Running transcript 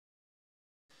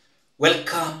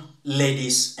Welcome,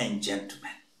 ladies and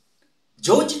gentlemen.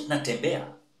 George Natembeya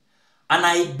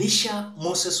anaibisha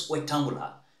Moses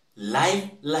Wetangula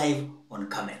live on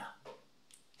camera.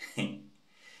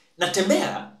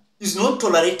 Natembeya is not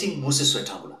tolerating Moses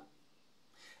Wetangula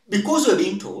because we're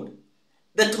being told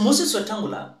that Moses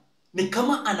Wetangula ni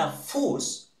kama ana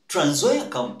force Trans Nzoia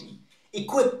County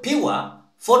ikuwe pure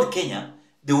Ford Kenya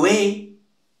the way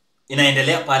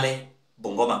inaendelea pale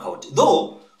Bungoma County.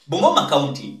 Though Bungoma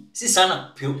County si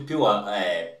sana pure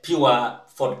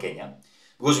Ford Kenya,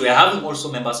 because we are having also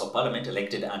members of parliament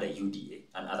elected under UDA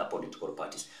and other political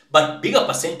parties. But bigger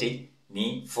percentage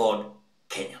ni Ford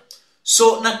Kenya.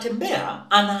 So Natembeya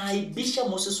anaibisha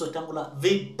Moses Wetangula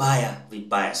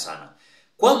vibaya sana.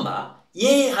 Kwamba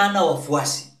yeye hana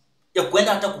wafuasi ya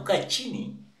kwenda hata kukaa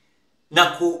chini na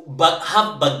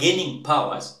have bargaining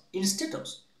powers in State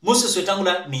House. Moses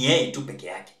Wetangula ni yeye tu peke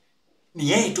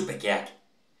yake.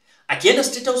 Akienda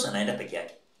State House anaenda peke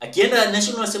yake. Akienda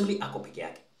National Assembly ako peke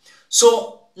yake.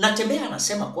 So Natembeya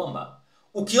anasema kwamba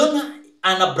ukiona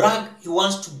ana brag he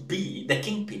wants to be the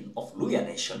kingpin of Luya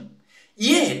Nation,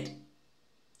 yet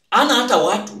ana hata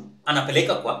watu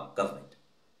anapeleka kwa government.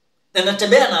 Na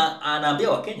Natembeya anaambia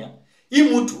wa Kenya, hii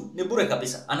mtu ni bure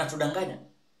kabisa, anatudanganya.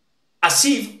 As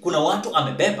if kuna watu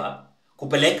amebeba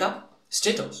kupeleka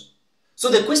State House. So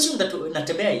the question that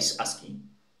Natembeya is asking,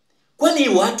 kwani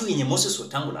watu yenye Moses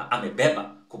Wetangula amebeba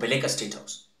kupeleka State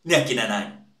House ni akina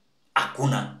nani?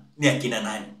 Hakuna, ni akina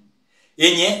nani?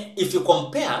 Yenye, if you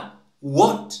compare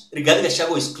what Rigathi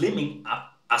Gachagua is claiming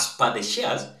as per the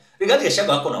shares, Rigathi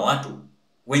Gachagua hako na watu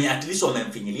wenye at least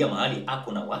wamemfinyilia mahali,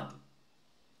 hako na watu.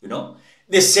 You know?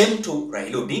 The same to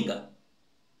Raila Odinga.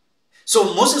 So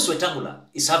Moses Wetangula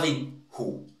is having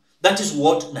who? That is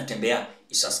what Natembeya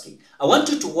is asking. I want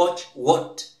you to watch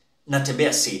what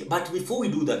Natembeya said. But before we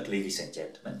do that, ladies and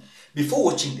gentlemen, before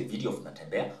watching the video of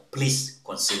Natembeya, please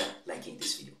consider liking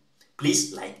this video.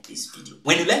 Please like this video.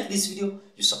 When you like this video,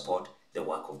 you support the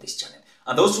work of this channel.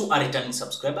 And those who are returning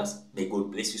subscribers, may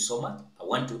God bless you so much. I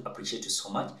want to appreciate you so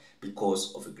much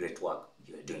because of the great work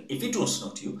you are doing. If it was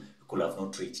not you, you could have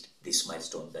not reached this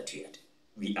milestone that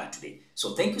we are today.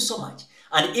 So thank you so much.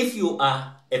 And if you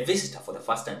are a visitor for the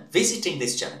first time visiting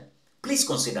this channel, please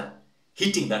consider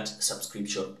hitting that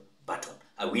subscription button.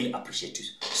 I will appreciate you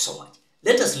so much.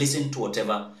 Let us listen to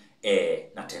whatever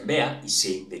Natembeya is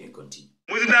saying, then we continue.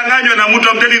 Msidanganywe na mtu,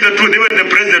 I'm telling the truth, even the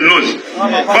president knows.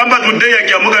 Kwamba today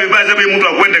akiamuka vibaya sema mtu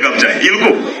akwende kabisa. Ilko.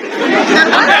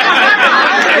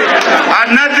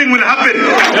 And nothing will happen.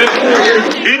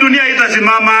 Hii dunia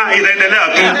itasimama, itaendelea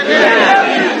tu.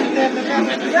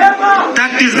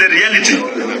 That is the reality.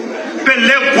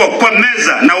 Pelekwa kwa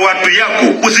meza na watu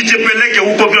yako, usijipeleke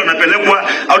huko vile unapelekwa.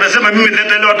 Au utasema mimi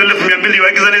nileta ile watu 1200 wa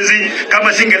Excellency,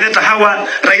 kama singeleta hawa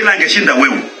Raila angeshinda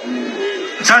wewe.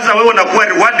 Sasa wewe unakuwa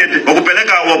rewarded kwa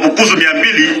kupeleka wabukuzu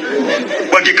 200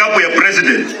 kwa kikapu ya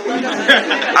president.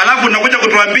 Alafu unakuja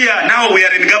kutuambia now we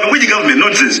are in government. Which government?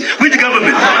 Nonsense. Which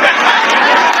government?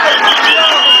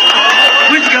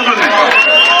 Which government?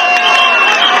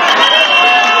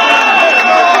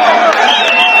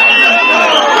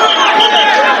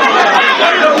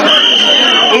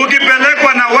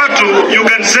 Ukipelekwa na watu, you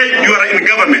can say you are in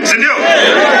government. Sindio?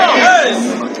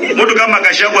 Mtu kama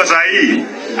Gachagua saa hii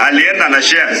alienda na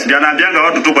shares. Ndio anaambianga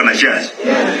watu tuko na shares.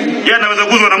 Yeye anaweza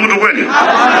kuzwa na mtu kweli?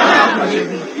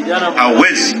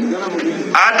 Hawezi.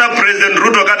 Hata President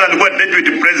Ruto kata alikuwa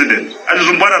deputy president,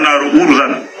 alizumbuana na Uhuru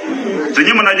sana.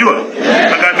 Sijui mnajua?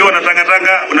 Akaambiwa na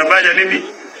tanga unafanya nini?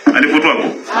 Alifutwa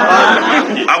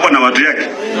hapo na watu yake.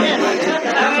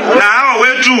 Na hao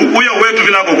wetu, huyo wetu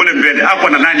vile hapo kule mbele, hapo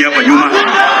na nani hapa nyuma?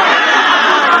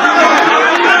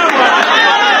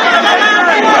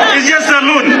 It's just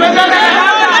alone.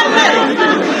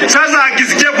 Sasa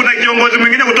akisikia kuna kiongozi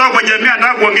mwingine kutoka kwa jamii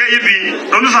anataka kuongea hivi,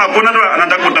 ndio hakuna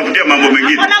anataka kutafutia mambo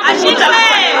mengine.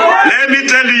 Let me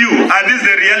tell you, and this is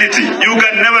the reality. You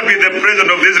can never be the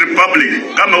president of this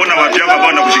republic kama una watu yako ambao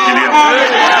wanakushikilia.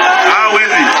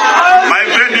 Hawezi.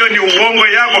 My friend, hiyo ni uongo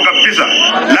yako kabisa.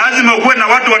 Lazima uwe na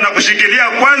watu wanakushikilia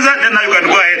kwanza, then you can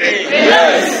go ahead.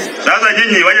 Sasa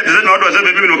nyinyi waje tuseme watu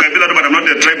waseme mimi ni kabila tu, but I'm not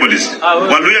a tribalist.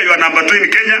 Waluya you are number 2 in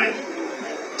Kenya.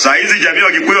 Saa hizi jamii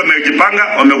wa Kikuyu wamejipanga,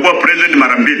 wamekuwa president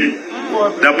mara 2.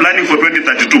 They are planning for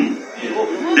 2032.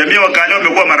 Jamii wa Kale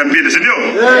wamekuwa mara 2, si ndio?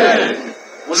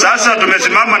 Sasa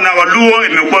tumesimama na Waluo,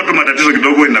 imekuwa tu matatizo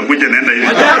kidogo, inakuja naenda hivi.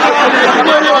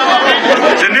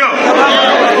 Si ndio?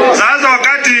 Sasa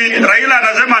wakati Raila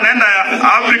anasema anaenda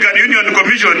African Union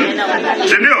Commission,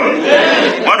 si ndio?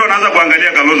 Watu wanaanza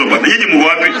kuangalia Kalonzo bwana. Nyinyi mko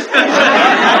wapi?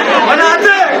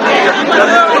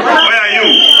 Where are you?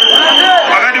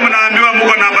 Wakati mnaambiwa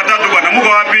mko namba 3 bwana, mko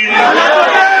wapi?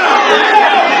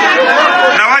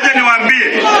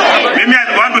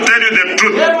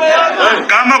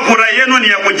 kura yenu ni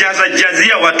ya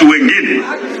kujazia watu wengine.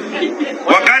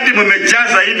 Wakati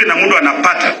mmejaza hivi na mtu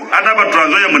anapata, hata hapa Trans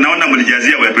Nzoia mnaona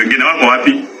mlijazia watu wengine, wako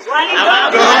wapi?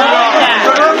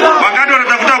 Wakati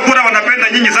wanatafuta kura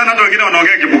wanapenda nyinyi sana, hata wengine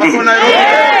wanaongea Kibukusu.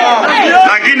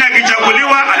 Lakini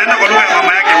akichaguliwa anaenda kwa lugha ya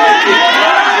mama yake huko.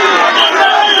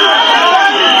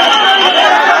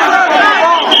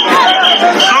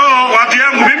 So watu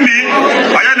yangu mimi,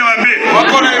 wacha niwaambie,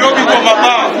 wako Nairobi kwa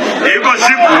baba. Iko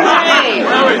siku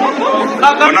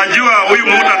unajua huyu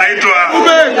mtu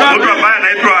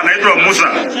anaitwa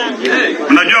Musa.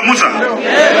 Unajua Musa?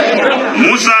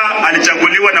 Musa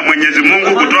alichaguliwa na Mwenyezi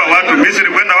Mungu kutoa watu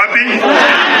Misri kwenda wapi?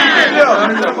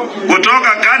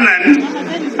 Kutoka Canaan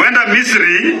kwenda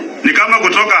Misri ni kama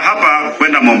kutoka hapa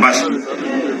kwenda Mombasa.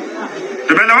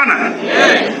 Tumeelewana?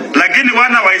 Lakini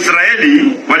wana wa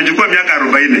Israeli walichukua miaka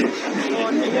 40.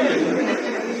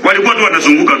 Walikuwa tu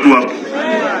wanazunguka tu hapo.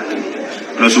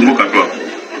 Wanazunguka tu hapo.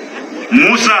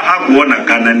 Musa hakuona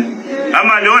Canaan.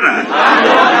 Ama aliona?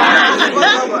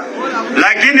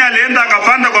 Lakini alienda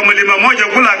akapanda kwa mlima moja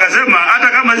kula akasema hata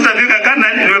kama sitafika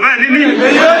Canaan nimefanya nini?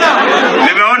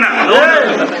 Nimeona.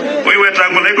 Wewe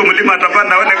Wetangula iko mlima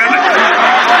atapanda aone Canaan.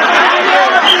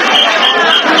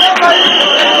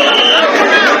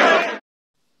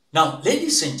 Now,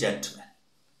 ladies and gentlemen,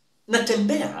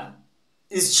 Natembeya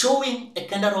is showing a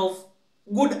kind of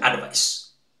good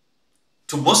advice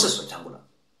to Moses Wetangula.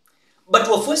 But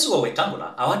wafuasi wa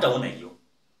Wetangula hawataona hiyo.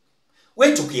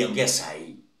 Wewe tukiongea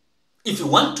sahi, if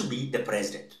you want to be the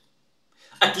president,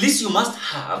 at least you must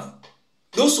have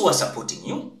those who are supporting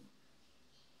you.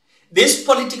 This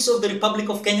politics of the Republic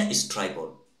of Kenya is tribal.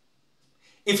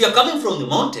 If you're coming from the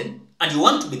mountain and you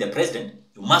want to be the president,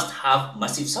 you must have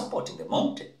massive support in the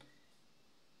mountain.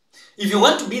 If you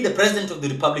want to be the president of the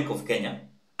Republic of Kenya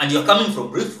and you're coming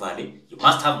from Rift Valley, you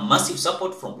must have massive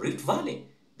support from Rift Valley,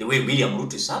 the way William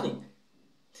Ruto is having.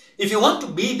 If you want to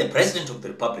be the president of the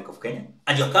Republic of Kenya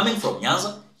and you're coming from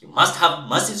Nyanza, you must have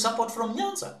massive support from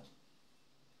Nyanza.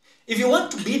 If you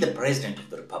want to be the president of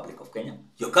the Republic of Kenya,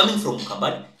 you're coming from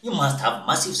Mukambani, you must have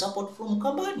massive support from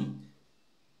Mukambani.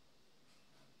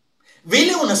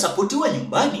 Vile unasupportiwa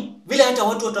nyumbani, vile hata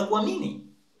watu watakuamini.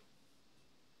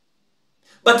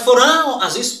 But for now,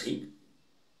 as we speak,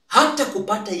 hata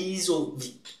kupata hizo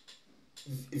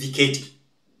viketi.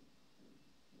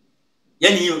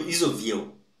 Yani hizo vyeo.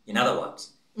 In other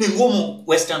words, ni ngumu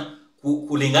Western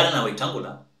kulingana na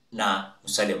Wetangula na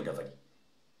Musalia Mudavadi.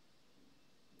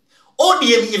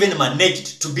 ODM even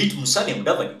managed to beat Musalia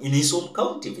Mudavadi in his home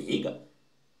county, Vihiga.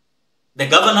 The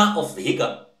governor of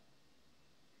Vihiga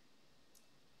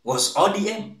was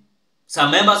ODM.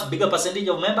 Some members, bigger percentage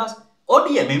of members,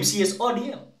 ODM, MCS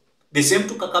ODM. The same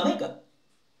to Kakamega.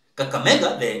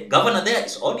 Kakamega, the governor there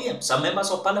is ODM. Some members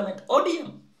of parliament,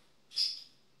 ODM.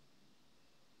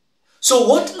 So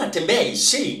what Natembeya is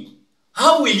saying,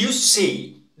 how will you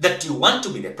say that you want to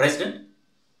be the president,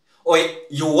 or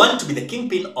you want to be the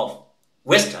kingpin of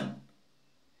Western,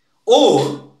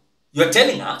 or you're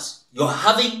telling us you're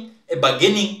having a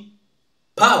bargaining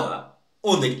power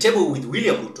on the table with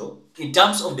William Ruto in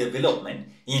terms of development,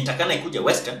 inatakana ikuja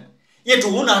Western,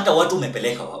 yetu huna hata watu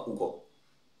umepeleka huko.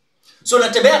 So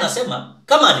Natembeya anasema,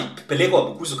 kama alipeleka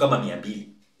wabukuzu kama 200,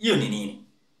 hiyo ni nini?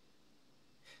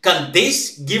 Can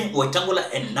this give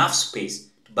Wetangula enough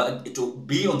space to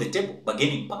be on the table,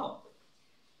 bargaining power?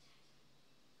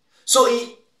 So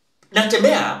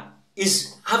Natembeya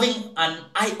is having an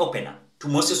eye-opener to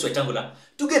Moses Wetangula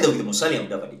together with Musalia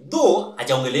Mudavadi. Though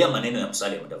hajaongelea maneno ya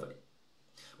Musalia Mudavadi,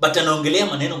 but anaongelea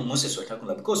maneno Moses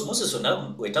Wetangula because Moses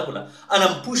Wetangula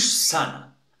anampush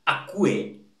sana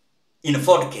akue in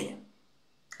Ford Kenya,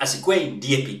 asikue in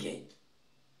DAPK.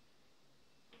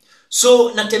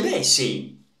 So Natembeya is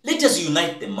saying, let us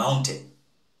unite the mountain.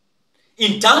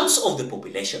 In terms of the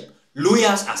population,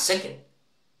 Luyas are second.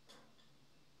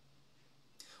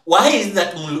 Why is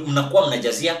that mnakuwa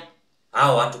mnajazia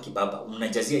hao watu kibaba?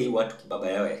 Mnajazia hii watu kibaba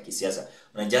yao ya kisiasa.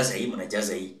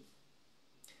 Mnajaza hii.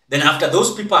 Then after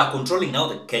those people are controlling now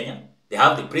the Kenya, they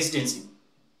have the presidency.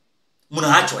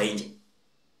 Mnaachwa nje.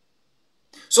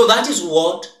 So that is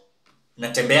what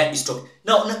Natembeya is talking.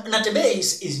 Now Natembeya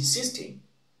is insisting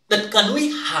that can we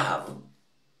have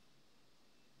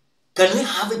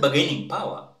a bargaining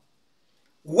power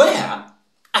where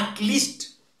at least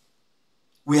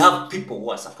we have people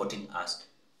who are supporting us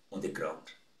on the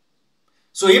ground?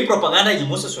 So hii propaganda yenye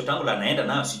Moses Wetangula anaenda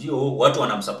nayo sijui watu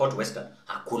wanamsupport Western,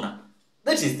 hakuna.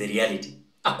 That is the reality.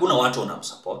 Hakuna watu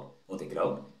wanamsupport on the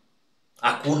ground.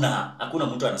 Hakuna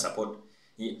mtu anasupport.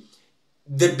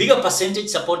 The bigger percentage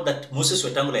support that Moses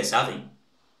Wetangula is having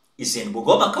is in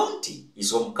Bungoma County,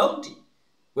 his home county,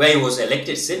 where he was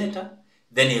elected senator.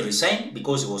 Then he resigned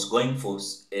because he was going for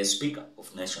a Speaker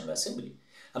of National Assembly.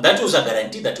 And that was a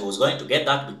guarantee that he was going to get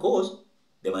that because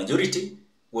the majority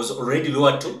was already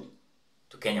lowered to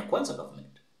Kenya Kwanza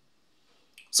government.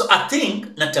 So I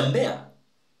think Natembeya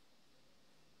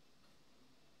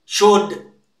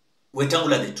showed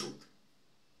Wetangula the truth.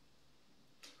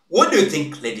 What do you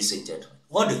think, ladies and gentlemen?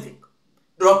 What do you think?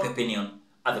 Drop your opinion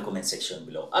at the comment section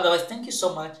below. Otherwise, thank you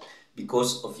so much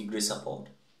because of your great support.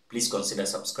 Please consider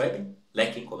subscribing,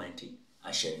 liking, commenting,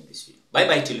 and sharing this video.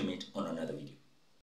 Bye-bye till you meet on another video.